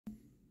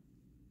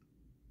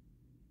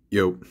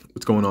Yo,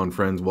 what's going on,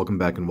 friends? Welcome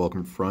back and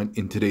welcome front.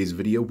 In today's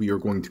video, we are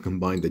going to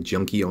combine the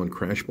Junkion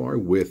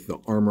Crashbar with the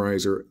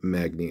Armorizer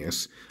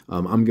Magneous.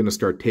 I'm going to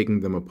start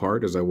taking them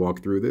apart as I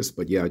walk through this,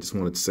 but yeah, I just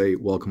wanted to say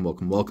welcome,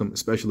 welcome, welcome,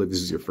 especially if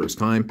this is your first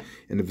time.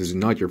 And if this is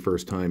not your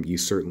first time, you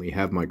certainly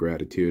have my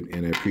gratitude,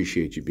 and I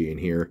appreciate you being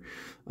here.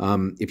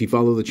 If you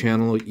follow the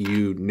channel,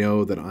 you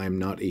know that I'm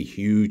not a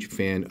huge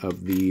fan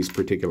of these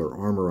particular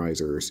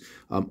Armorizers.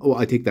 Oh,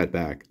 I take that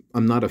back.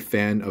 I'm not a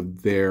fan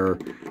of their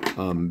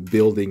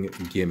building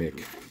gimmick.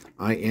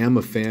 I am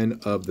a fan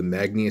of the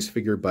Magneous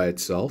figure by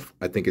itself.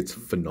 I think it's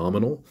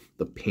phenomenal.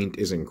 The paint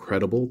is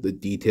incredible. The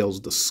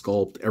details, the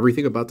sculpt,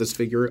 everything about this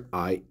figure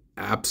I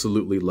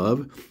absolutely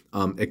love,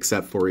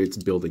 except for its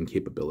building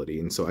capability.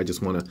 And so I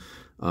just want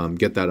to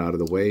get that out of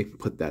the way,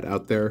 put that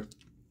out there,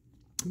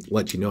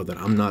 let you know that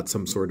I'm not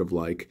some sort of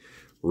like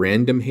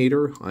random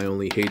hater. I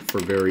only hate for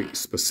very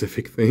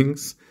specific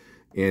things.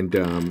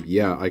 And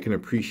yeah, I can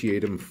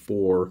appreciate him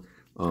for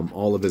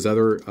all of his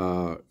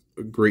other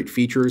great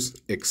features,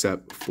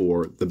 except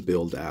for the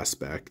build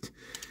aspect.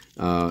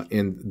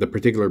 And the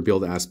particular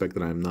build aspect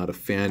that I'm not a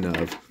fan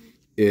of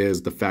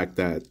is the fact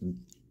that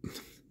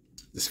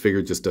this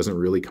figure just doesn't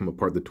really come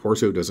apart. The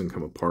torso doesn't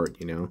come apart,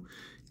 you know.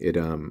 It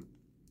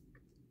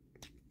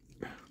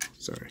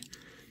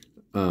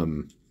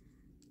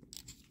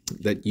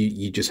that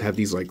you just have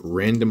these like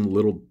random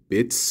little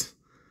bits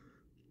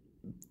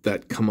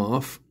that come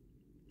off.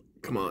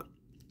 Come on.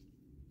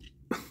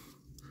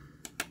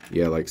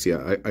 Yeah, like, see,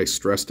 I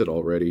stressed it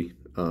already.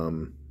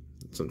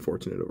 It's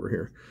unfortunate over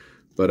here,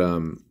 but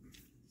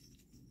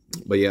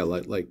yeah,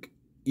 like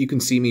you can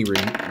see me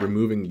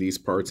removing these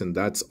parts, and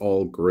that's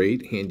all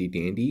great, handy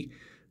dandy.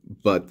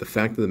 But the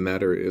fact of the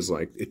matter is,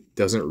 like, it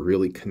doesn't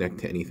really connect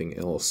to anything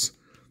else.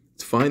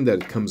 It's fine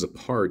that it comes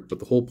apart, but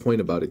the whole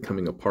point about it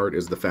coming apart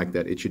is the fact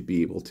that it should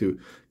be able to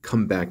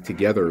come back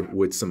together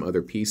with some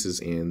other pieces,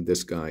 and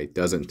this guy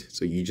doesn't.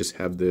 So you just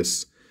have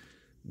this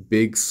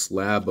big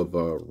slab of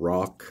a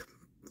rock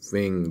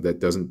thing that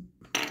doesn't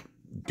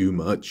do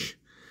much.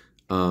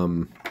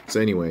 So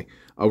anyway,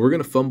 we're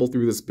gonna fumble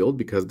through this build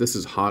because this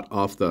is hot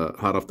off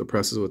the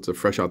presses. It's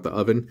fresh out the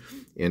oven,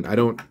 and I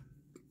don't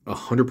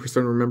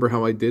 100% remember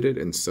how I did it,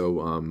 and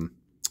so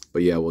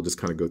but yeah, we'll just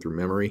kind of go through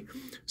memory.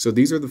 So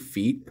these are the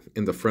feet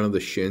in the front of the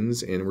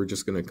shins, and we're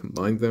just gonna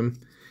combine them,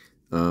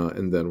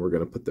 and then we're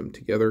gonna put them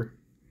together.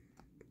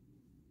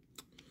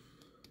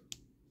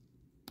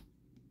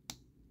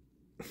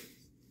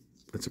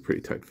 That's a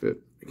pretty tight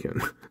fit.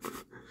 Again.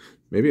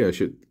 Maybe I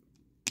should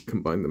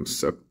combine them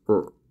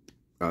separate.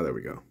 Ah, there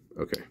we go.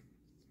 Okay.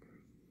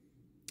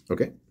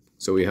 Okay,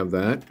 so we have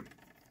that.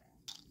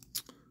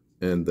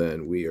 And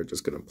then we are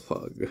just going to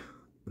plug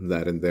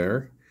that in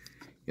there.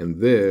 And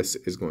this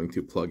is going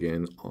to plug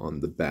in on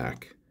the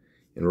back.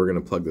 And we're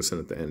going to plug this in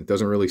at the end. It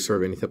doesn't really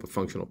serve any type of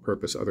functional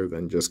purpose other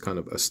than just kind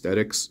of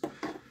aesthetics.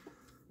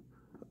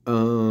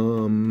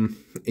 And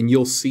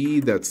you'll see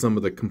that some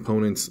of the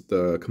components,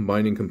 the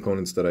combining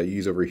components that I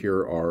use over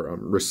here are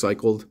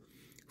recycled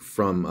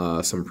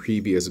from some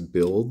previous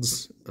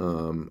builds.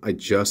 I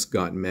just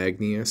got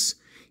Magneous,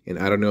 and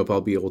I don't know if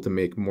I'll be able to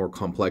make more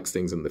complex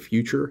things in the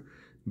future,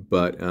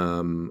 but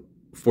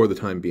for the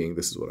time being,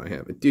 this is what I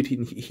have. Dude,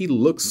 he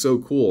looks so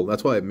cool.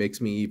 That's why it makes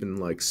me even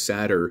like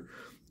sadder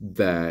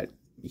that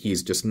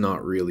he's just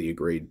not really a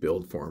great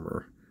build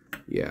former.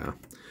 Yeah.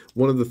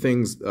 One of the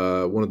things,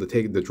 one of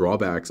the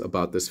drawbacks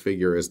about this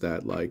figure is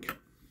that, like,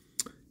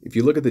 if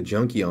you look at the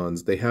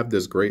Junkions, they have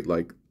this great,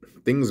 like,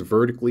 things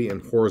vertically and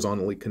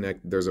horizontally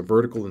connect. There's a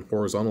vertical and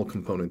horizontal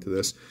component to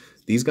this.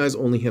 These guys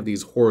only have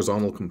these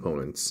horizontal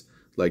components.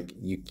 Like,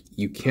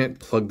 you can't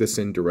plug this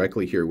in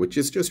directly here, which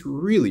is just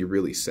really,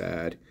 really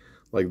sad.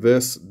 Like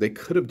this, they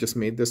could have just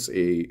made this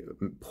a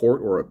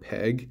port or a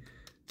peg,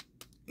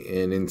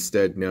 and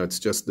instead, now it's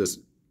just this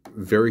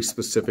very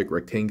specific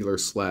rectangular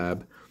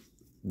slab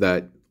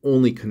that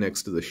only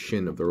connects to the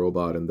shin of the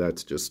robot, and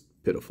that's just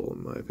pitiful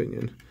in my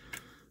opinion.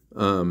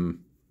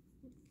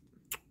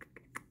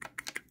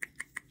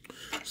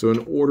 So in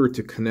order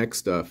to connect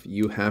stuff,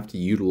 you have to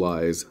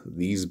utilize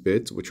these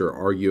bits, which are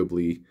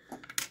arguably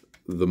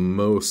the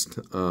most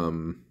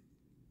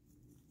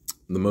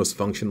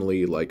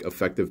functionally, like,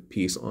 effective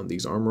piece on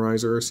these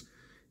Armorizers.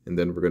 And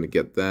then we're going to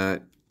get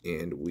that,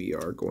 and we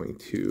are going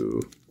to,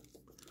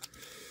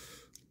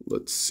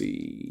 let's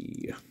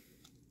see,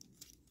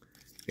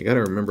 I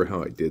gotta remember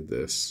how I did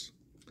this.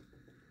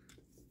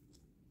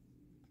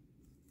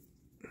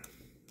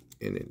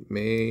 And it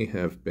may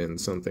have been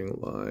something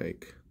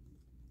like,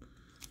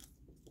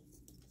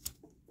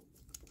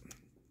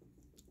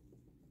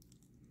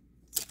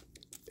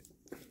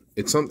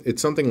 it's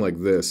something like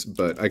this,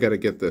 but I gotta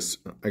get this,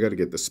 I gotta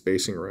get the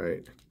spacing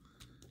right,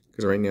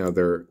 because right now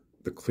the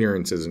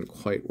clearance isn't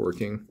quite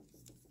working.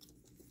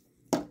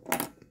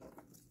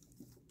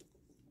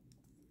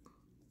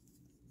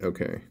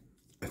 Okay,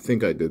 I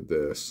think I did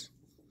this.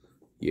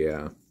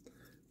 Yeah,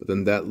 but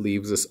then that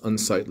leaves this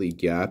unsightly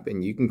gap,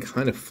 and you can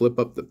kind of flip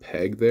up the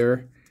peg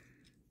there.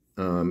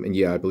 And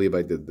yeah, I believe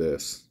I did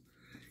this.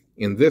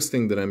 And this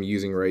thing that I'm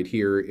using right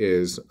here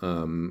is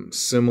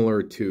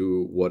similar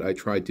to what I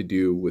tried to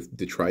do with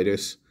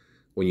detritus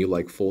when you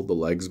like fold the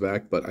legs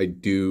back, but I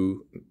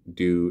do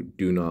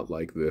not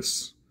like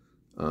this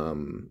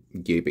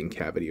gaping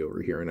cavity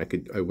over here,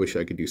 and I wish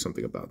I could do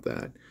something about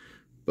that,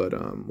 but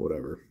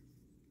whatever.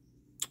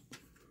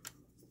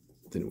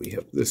 Then we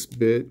have this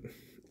bit,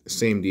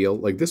 same deal.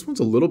 Like this one's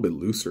a little bit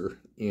looser,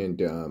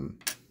 and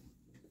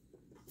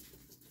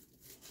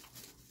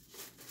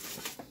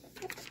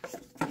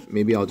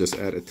maybe I'll just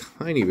add a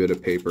tiny bit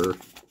of paper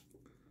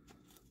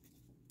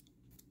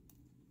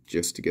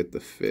just to get the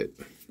fit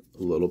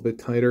a little bit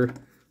tighter.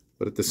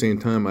 But at the same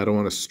time, I don't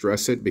want to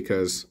stress it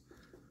because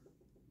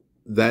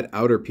that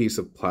outer piece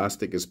of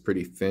plastic is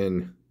pretty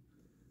thin.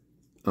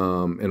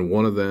 And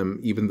one of them,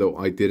 even though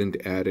I didn't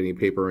add any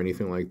paper or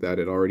anything like that,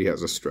 it already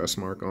has a stress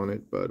mark on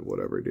it, but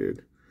whatever,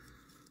 dude.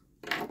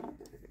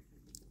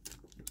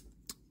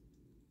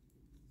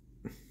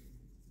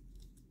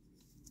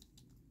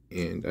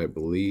 And I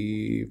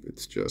believe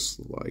it's just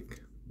like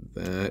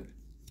that.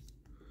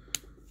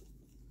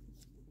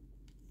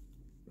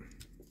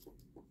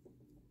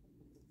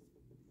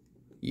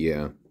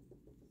 Yeah.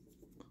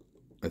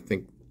 I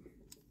think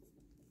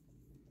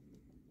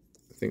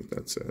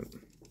that's it.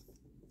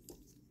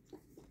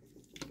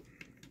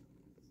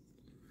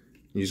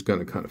 You're just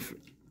gonna kind of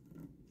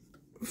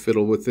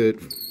fiddle with it.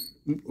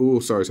 Oh,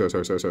 sorry about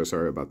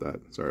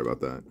that. Sorry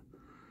about that.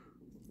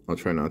 I'll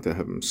try not to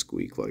have them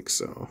squeak like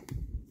so.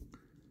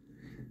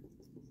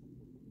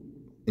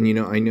 And you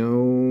know, I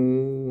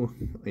know.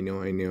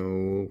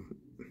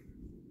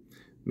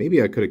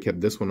 Maybe I could have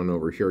kept this one on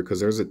over here because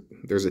there's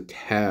a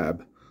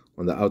tab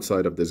on the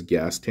outside of this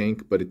gas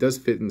tank, but it does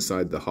fit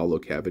inside the hollow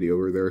cavity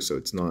over there, so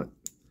it's not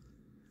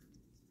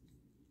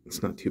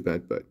too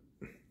bad. But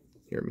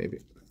here, maybe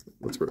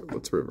let's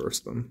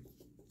reverse them.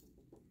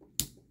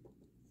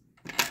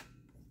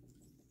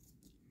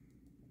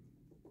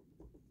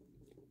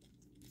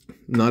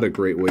 Not a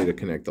great way to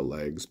connect the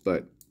legs,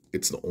 but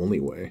it's the only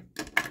way,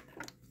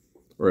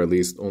 or at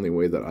least only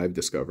way that I've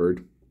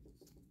discovered.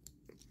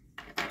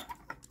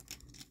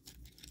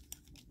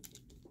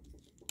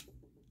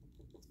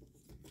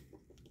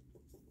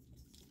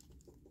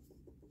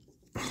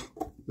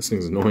 This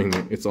thing's annoying.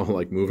 It's all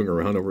like moving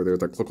around over there.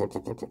 It's like click, click,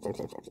 click, click, click,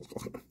 click, click,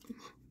 click.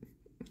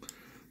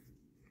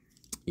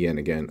 Yeah, and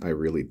again, I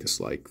really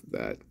dislike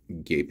that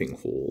gaping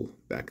hole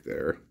back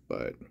there,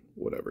 but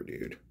whatever,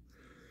 dude.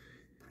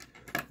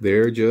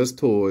 They're just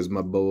toys,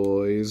 my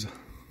boys.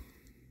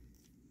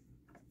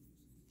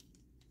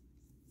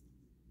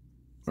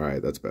 All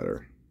right, that's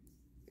better.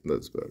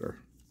 That's better.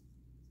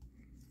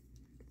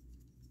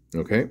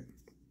 Okay,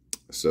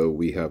 so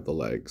we have the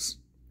legs,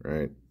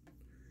 right?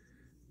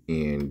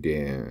 And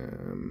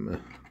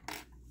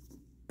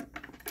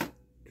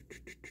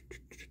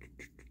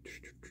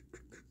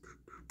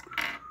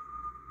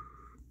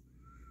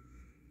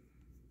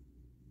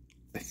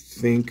I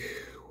think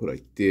what I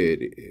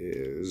did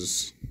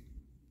is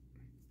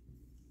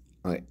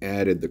I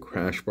added the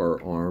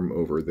Crashbar arm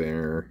over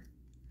there,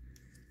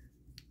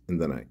 and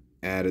then I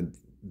added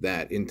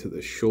that into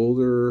the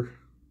shoulder,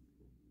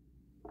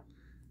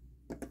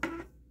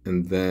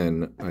 and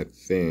then I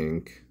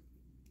think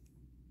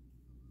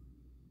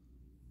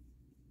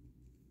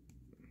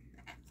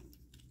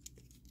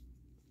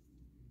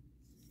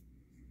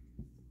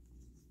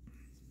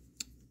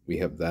we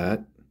have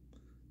that.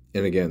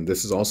 And again,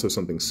 this is also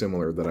something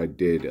similar that I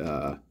did,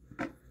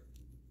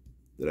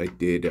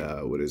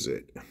 what is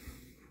it?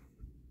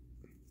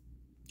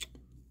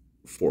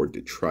 For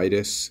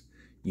detritus,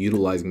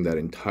 utilizing that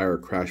entire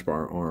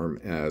Crashbar arm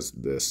as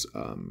this,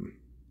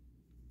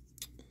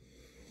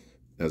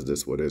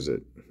 what is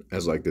it?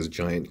 As like this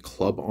giant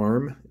club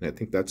arm. And I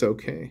think that's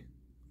okay.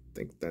 I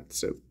think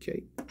that's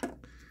okay.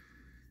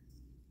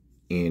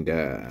 And,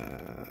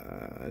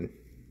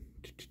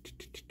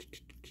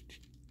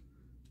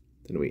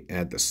 then we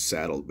add the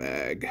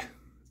saddlebag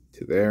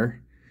to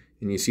there,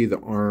 and you see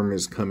the arm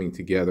is coming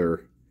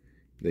together.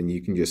 Then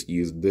you can just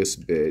use this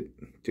bit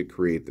to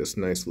create this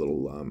nice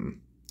little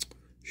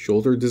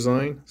shoulder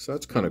design. So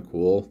that's kind of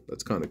cool.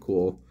 That's kind of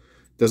cool.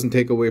 Doesn't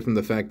take away from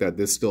the fact that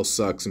this still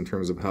sucks in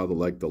terms of how the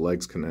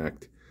legs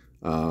connect.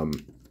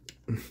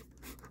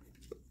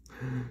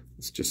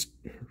 It's just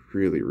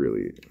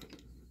really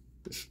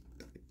just,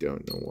 I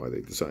don't know why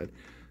they decide.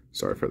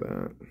 Sorry for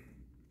that.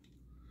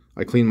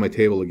 I cleaned my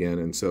table again,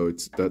 and so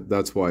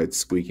that's why it's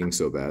squeaking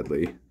so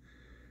badly.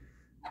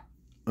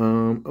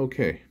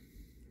 Okay.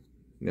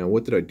 Now,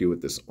 what did I do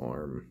with this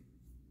arm?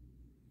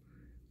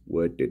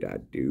 What did I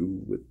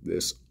do with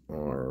this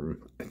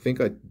arm? I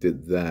think I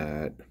did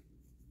that.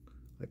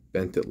 I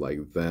bent it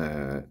like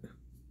that.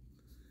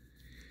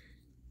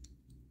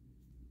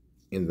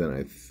 And then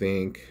I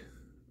think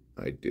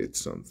I did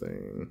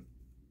something.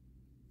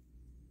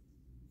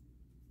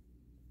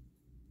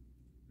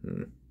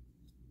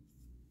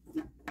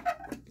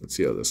 Let's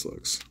see how this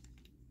looks.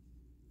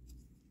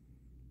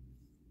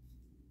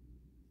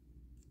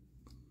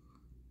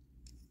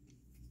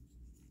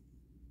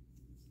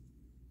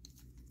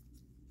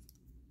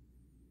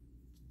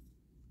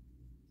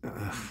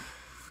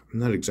 I'm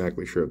not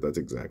exactly sure if that's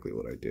exactly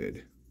what I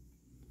did.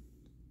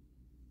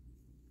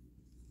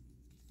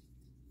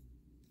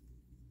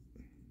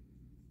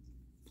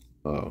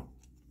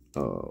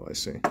 Oh, I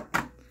see.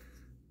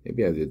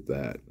 Maybe I did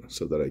that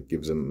so that it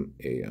gives him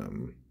a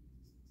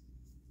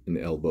an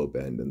elbow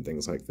bend and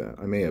things like that.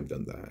 I may have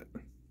done that.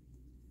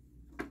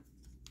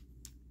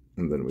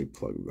 And then we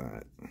plug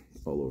that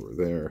all over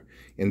there.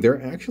 And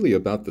they're actually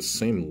about the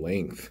same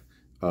length,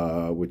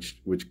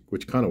 which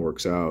kind of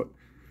works out.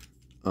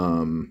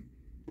 And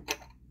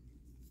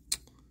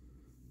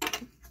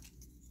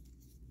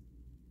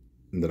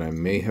then I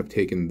may have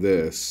taken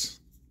this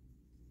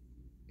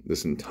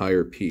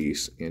entire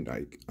piece, and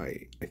I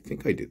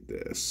think I did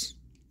this.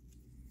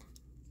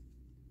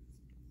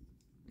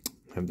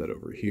 Have that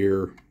over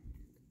here.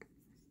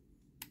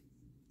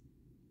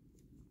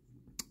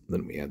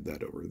 Then we add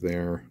that over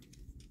there.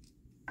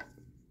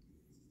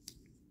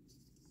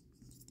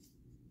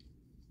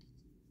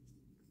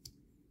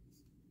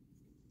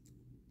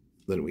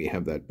 Then we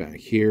have that back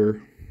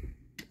here.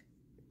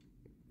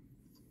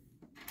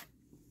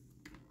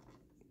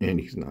 And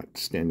he's not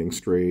standing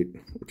straight,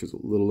 which is a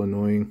little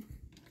annoying.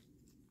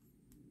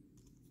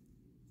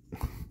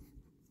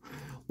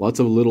 Lots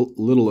of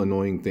little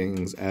annoying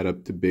things add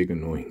up to big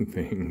annoying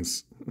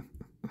things.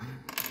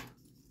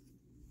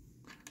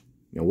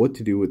 Now, what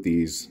to do with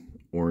these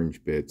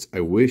orange bits? I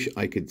wish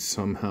I could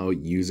somehow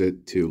use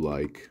it to,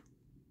 like,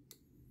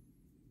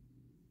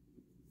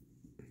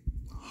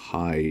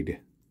 hide.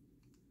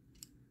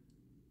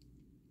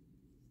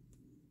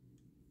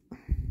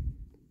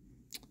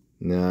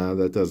 Nah,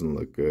 that doesn't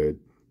look good.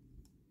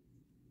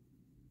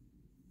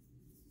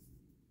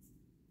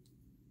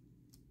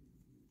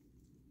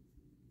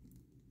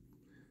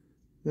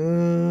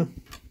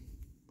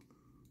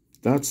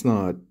 That's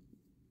not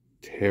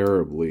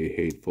terribly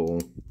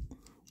hateful.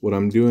 What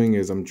I'm doing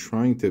is I'm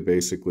trying to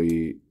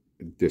basically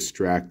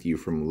distract you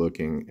from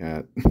looking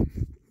at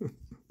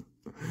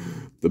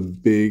the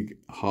big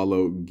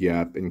hollow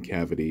gap and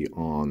cavity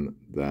on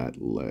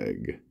that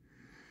leg.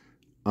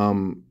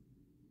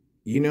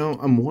 You know,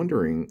 I'm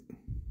wondering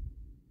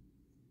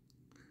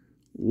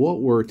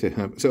what were to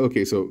happen. So,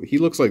 okay, so he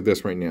looks like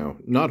this right now.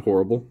 Not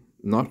horrible,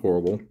 not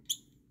horrible,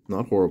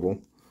 not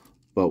horrible.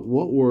 But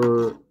what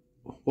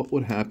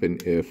would happen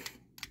if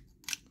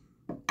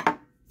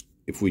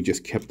we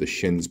just kept the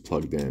shins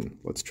plugged in?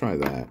 Let's try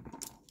that.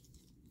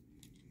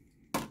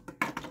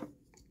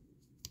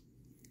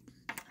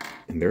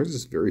 And there's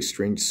this very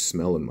strange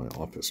smell in my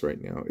office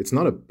right now. It's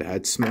not a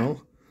bad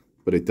smell,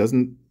 but it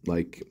doesn't,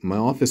 like, my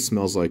office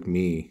smells like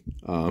me,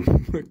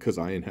 because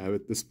I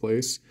inhabit this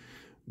place.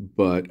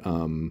 But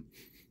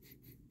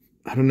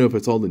I don't know if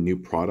it's all the new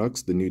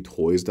products, the new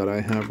toys that I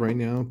have right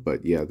now,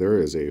 but yeah, there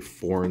is a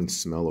foreign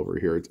smell over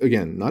here. It's,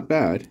 again, not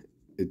bad.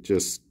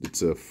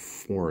 It's a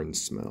foreign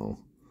smell.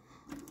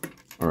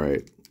 All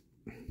right.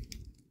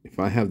 If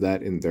I have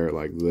that in there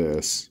like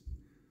this,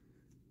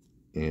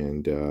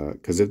 and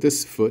because if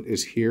this foot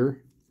is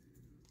here,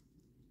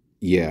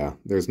 yeah,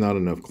 there's not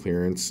enough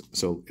clearance.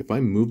 So if I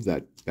move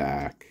that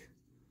back,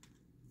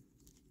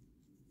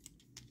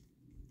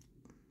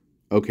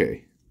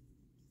 okay,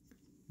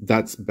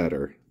 that's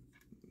better.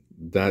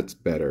 That's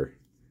better.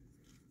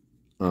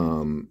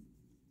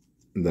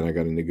 Then I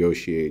got to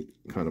negotiate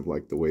kind of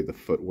like the way the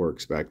foot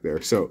works back there.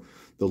 So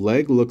the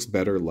leg looks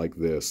better like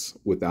this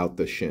without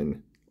the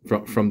shin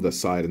from the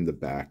side and the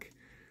back.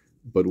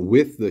 But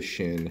with the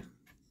shin,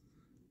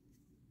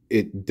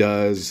 it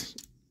does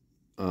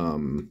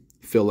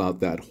fill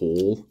out that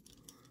hole.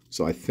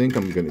 So I think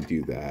I'm going to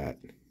do that.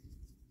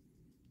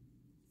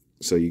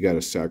 So you got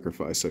to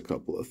sacrifice a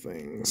couple of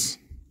things.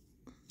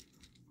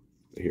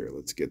 Here,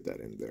 let's get that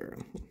in there.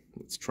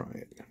 Let's try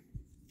it.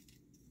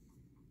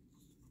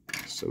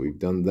 So we've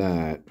done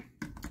that.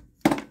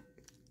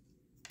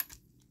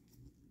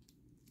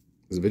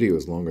 This video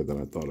is longer than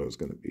I thought it was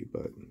going to be,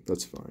 but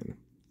that's fine.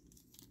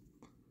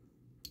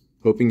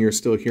 Hoping you're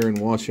still here and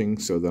watching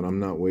so that I'm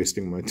not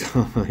wasting my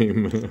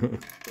time.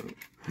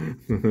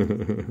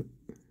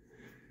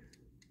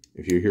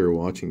 If you're here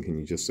watching, can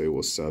you just say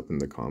what's up in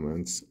the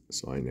comments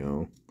so I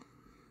know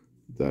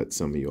that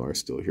some of you are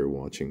still here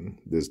watching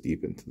this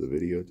deep into the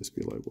video? Just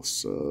be like,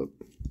 what's up?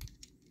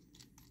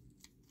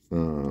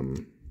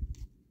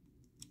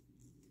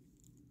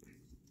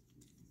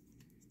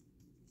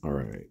 All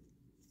right.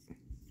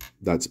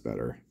 That's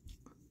better.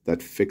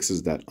 That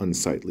fixes that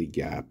unsightly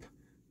gap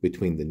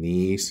between the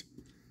knees.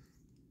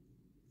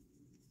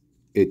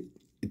 It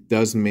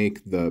does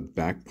make the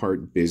back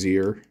part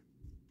busier,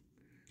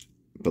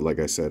 but like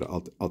I said,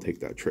 I'll take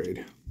that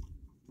trade.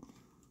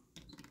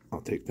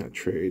 I'll take that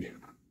trade.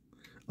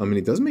 I mean,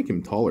 it does make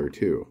him taller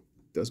too.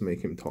 It does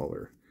make him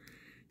taller.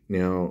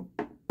 Now,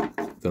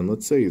 then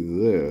let's say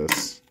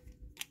this.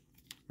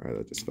 All right,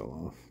 that just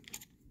fell off.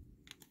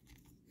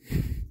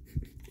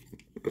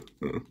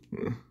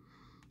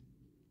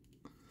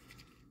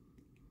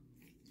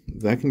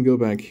 That can go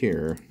back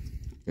here,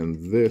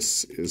 and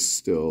this is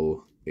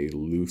still a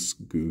loose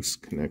goose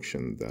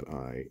connection that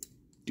I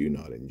do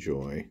not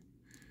enjoy.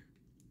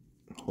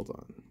 Hold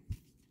on.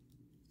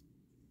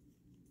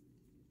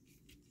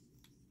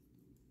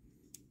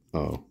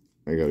 Oh,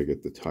 I gotta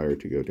get the tire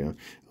to go down.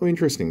 Oh,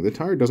 interesting. The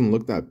tire doesn't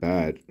look that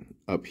bad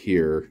up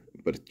here,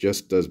 but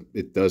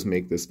it does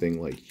make this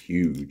thing like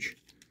huge.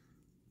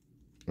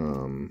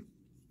 And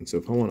so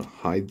if I want to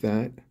hide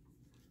that,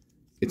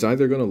 it's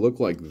either going to look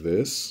like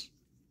this,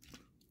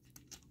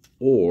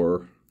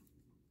 or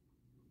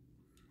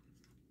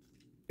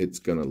it's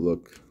going to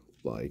look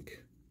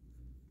like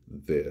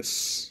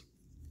this.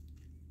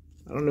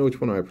 I don't know which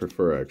one I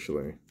prefer,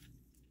 actually.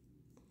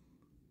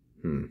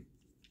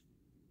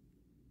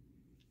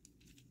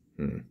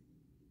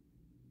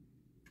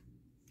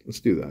 Let's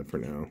do that for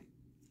now.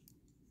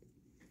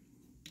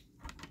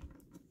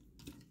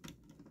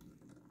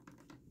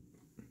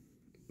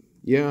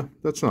 Yeah,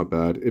 that's not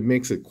bad. It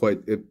makes it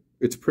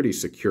it's pretty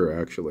secure,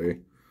 actually.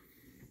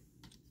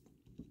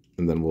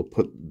 And then we'll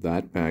put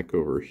that back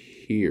over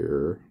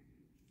here.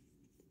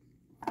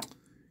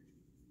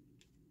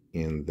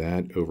 And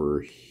that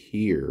over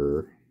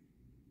here.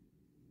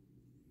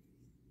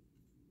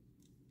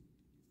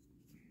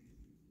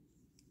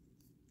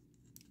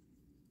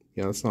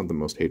 Yeah, that's not the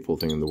most hateful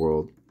thing in the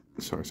world.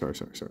 Sorry.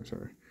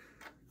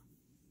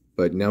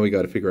 But now we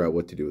got to figure out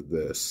what to do with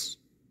this.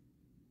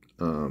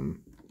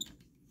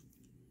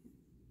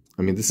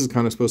 I mean, this is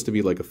kind of supposed to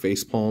be like a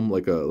face palm,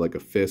 like a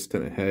fist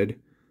and a head.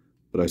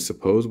 But I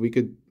suppose we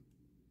could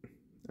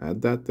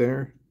add that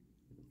there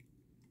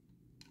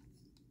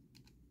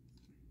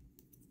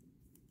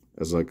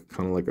as like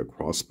kind of like a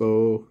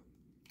crossbow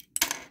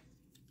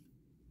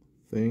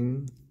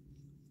thing.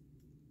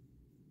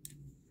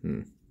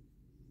 I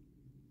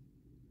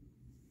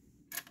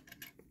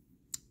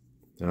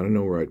don't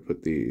know where I'd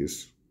put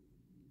these.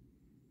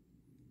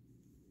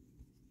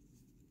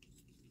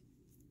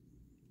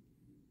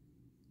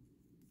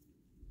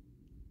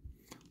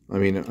 I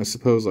mean, I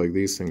suppose like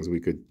these things we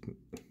could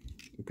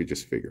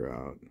just figure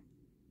out.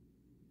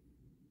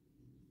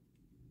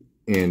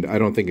 And I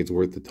don't think it's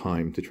worth the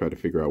time to try to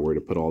figure out where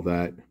to put all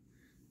that,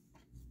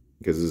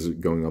 because this is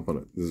running up on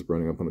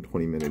a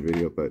 20-minute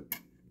video, but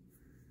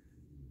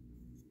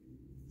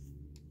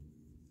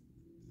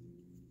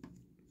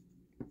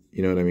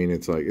you know what I mean?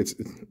 It's like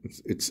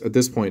it's at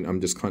this point I'm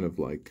just kind of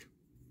like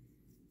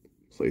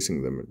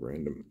placing them at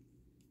random.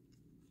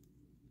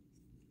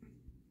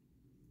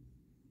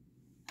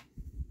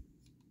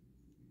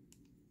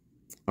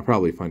 I'll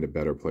probably find a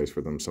better place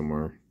for them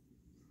somewhere.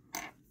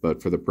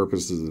 But for the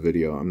purposes of the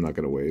video, I'm not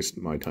going to waste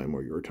my time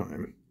or your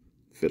time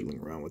fiddling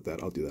around with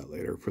that. I'll do that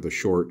later for the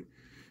short.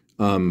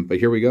 But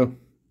here we go.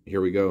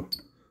 Here we go.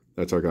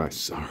 That's our guy.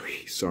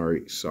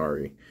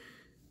 Sorry.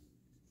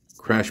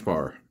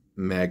 Crashbar,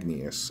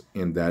 Magneous,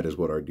 and that is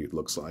what our dude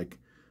looks like.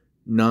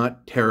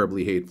 Not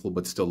terribly hateful,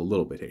 but still a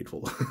little bit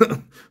hateful.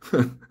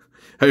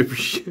 I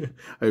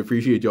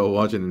appreciate y'all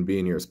watching and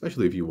being here,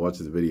 especially if you watch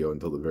the video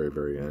until the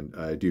very end.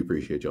 I do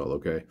appreciate y'all,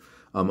 okay?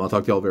 I'll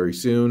talk to y'all very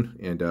soon,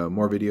 and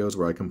more videos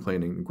where I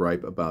complain and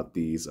gripe about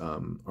these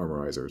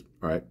armorizers.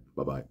 All right,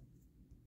 bye-bye.